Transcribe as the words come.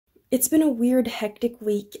It's been a weird, hectic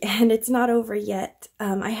week, and it's not over yet.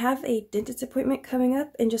 I have a dentist appointment coming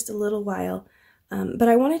up in just a little while, but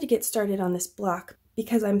I wanted to get started on this block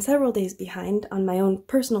because I'm several days behind on my own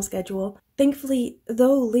personal schedule. Thankfully,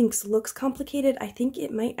 though Lynx looks complicated, I think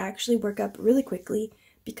it might actually work up really quickly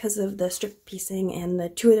because of the strip piecing and the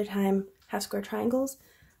 2 at a time half square triangles.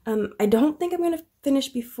 I don't think I'm going to finish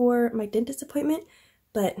before my dentist appointment,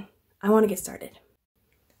 but I want to get started.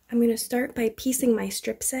 I'm going to start by piecing my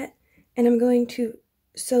strip set, and I'm going to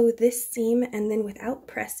sew this seam, and then without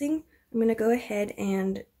pressing, I'm going to go ahead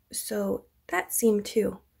and sew that seam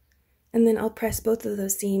too. And then I'll press both of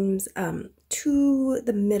those seams to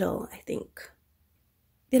the middle, I think.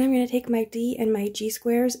 Then I'm going to take my D and my G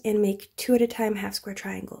squares and make 2 at a time half square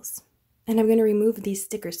triangles. And I'm going to remove these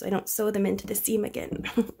stickers so I don't sew them into the seam again.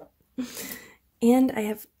 And I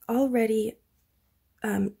have already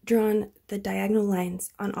drawn the diagonal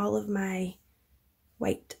lines on all of my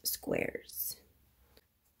white squares.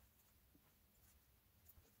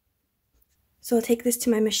 So I'll take this to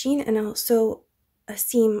my machine and I'll sew a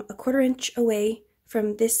seam 1/4 inch away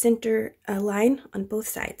from this center line on both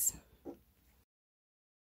sides.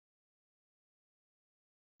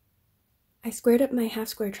 I squared up my half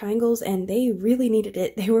square triangles and they really needed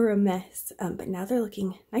it. They were a mess, but now they're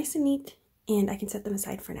looking nice and neat and I can set them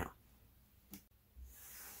aside for now.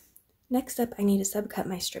 Next up, I need to subcut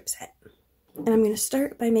my strip set. And I'm going to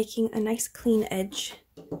start by making a nice clean edge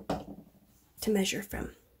to measure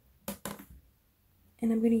from.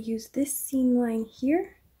 And I'm going to use this seam line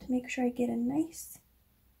here to make sure I get a nice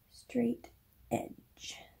straight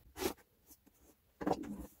edge.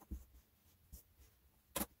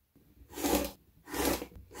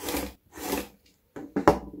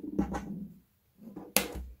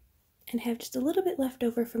 And have just a little bit left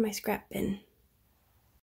over for my scrap bin.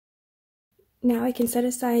 Now I can set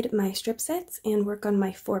aside my strip sets and work on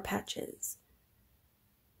my 4 patches.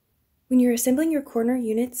 When you're assembling your corner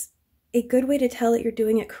units, a good way to tell that you're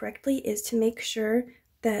doing it correctly is to make sure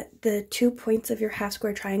that the 2 points of your half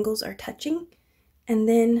square triangles are touching, and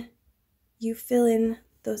then you fill in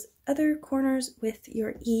those other corners with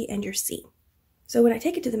your E and your C. So when I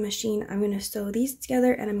take it to the machine, I'm going to sew these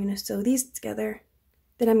together and I'm going to sew these together.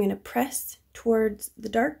 Then I'm going to press towards the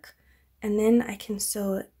dark, and then I can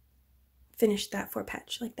finish that 4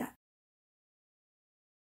 patch like that.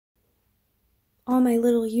 All my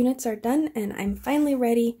little units are done and I'm finally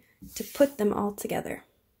ready to put them all together.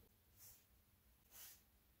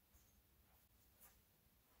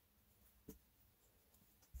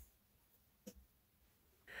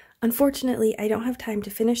 Unfortunately, I don't have time to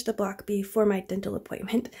finish the block before my dental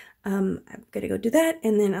appointment. I'm gonna go do that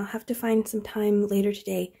and then I'll have to find some time later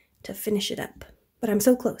today to finish it up. But I'm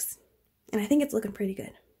so close and I think it's looking pretty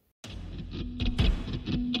good.